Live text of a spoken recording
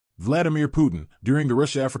Vladimir Putin, during the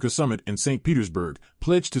Russia-Africa summit in St. Petersburg,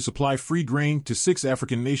 pledged to supply free grain to 6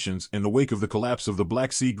 African nations in the wake of the collapse of the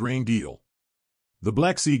Black Sea grain deal. The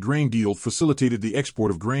Black Sea grain deal facilitated the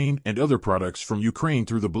export of grain and other products from Ukraine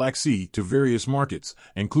through the Black Sea to various markets,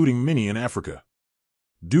 including many in Africa.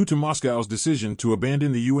 Due to Moscow's decision to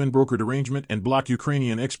abandon the UN-brokered arrangement and block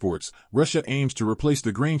Ukrainian exports, Russia aims to replace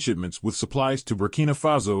the grain shipments with supplies to Burkina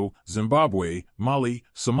Faso, Zimbabwe, Mali,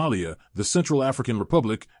 Somalia, the Central African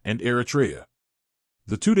Republic, and Eritrea.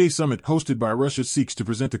 The two-day summit hosted by Russia seeks to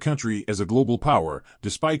present the country as a global power,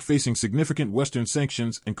 despite facing significant Western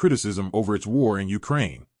sanctions and criticism over its war in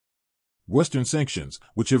Ukraine. Western sanctions,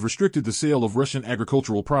 which have restricted the sale of Russian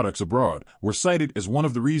agricultural products abroad, were cited as one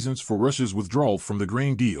of the reasons for Russia's withdrawal from the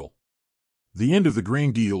grain deal. The end of the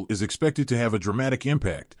grain deal is expected to have a dramatic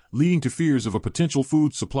impact, leading to fears of a potential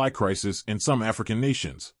food supply crisis in some African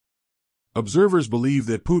nations. Observers believe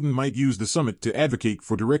that Putin might use the summit to advocate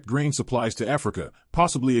for direct grain supplies to Africa,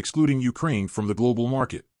 possibly excluding Ukraine from the global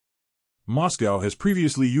market. Moscow has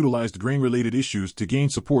previously utilized grain-related issues to gain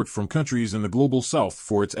support from countries in the global south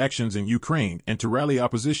for its actions in Ukraine and to rally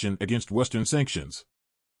opposition against Western sanctions.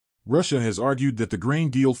 Russia has argued that the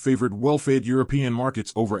grain deal favored well-fed European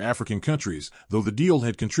markets over African countries, though the deal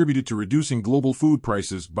had contributed to reducing global food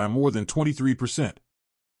prices by more than 23%.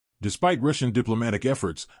 Despite Russian diplomatic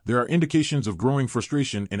efforts, there are indications of growing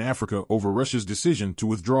frustration in Africa over Russia's decision to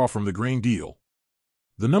withdraw from the grain deal.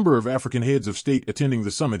 The number of African heads of state attending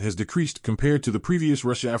the summit has decreased compared to the previous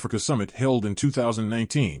Russia-Africa summit held in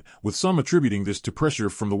 2019, with some attributing this to pressure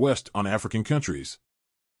from the West on African countries.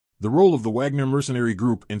 The role of the Wagner mercenary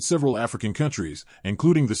group in several African countries,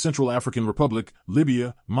 including the Central African Republic,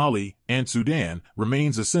 Libya, Mali, and Sudan,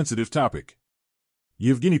 remains a sensitive topic.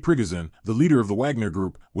 Yevgeny Prigozhin, the leader of the Wagner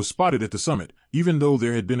group, was spotted at the summit, even though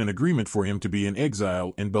there had been an agreement for him to be in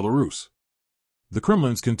exile in Belarus. The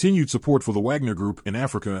Kremlin's continued support for the Wagner Group in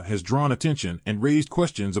Africa has drawn attention and raised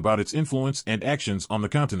questions about its influence and actions on the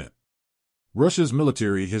continent. Russia's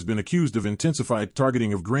military has been accused of intensified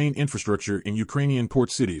targeting of grain infrastructure in Ukrainian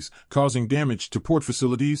port cities, causing damage to port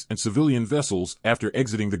facilities and civilian vessels after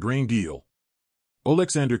exiting the grain deal.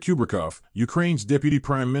 Oleksandr Kubrikov, Ukraine's deputy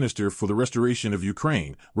prime minister for the restoration of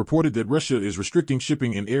Ukraine, reported that Russia is restricting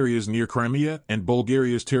shipping in areas near Crimea and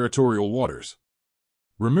Bulgaria's territorial waters.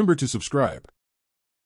 Remember to subscribe.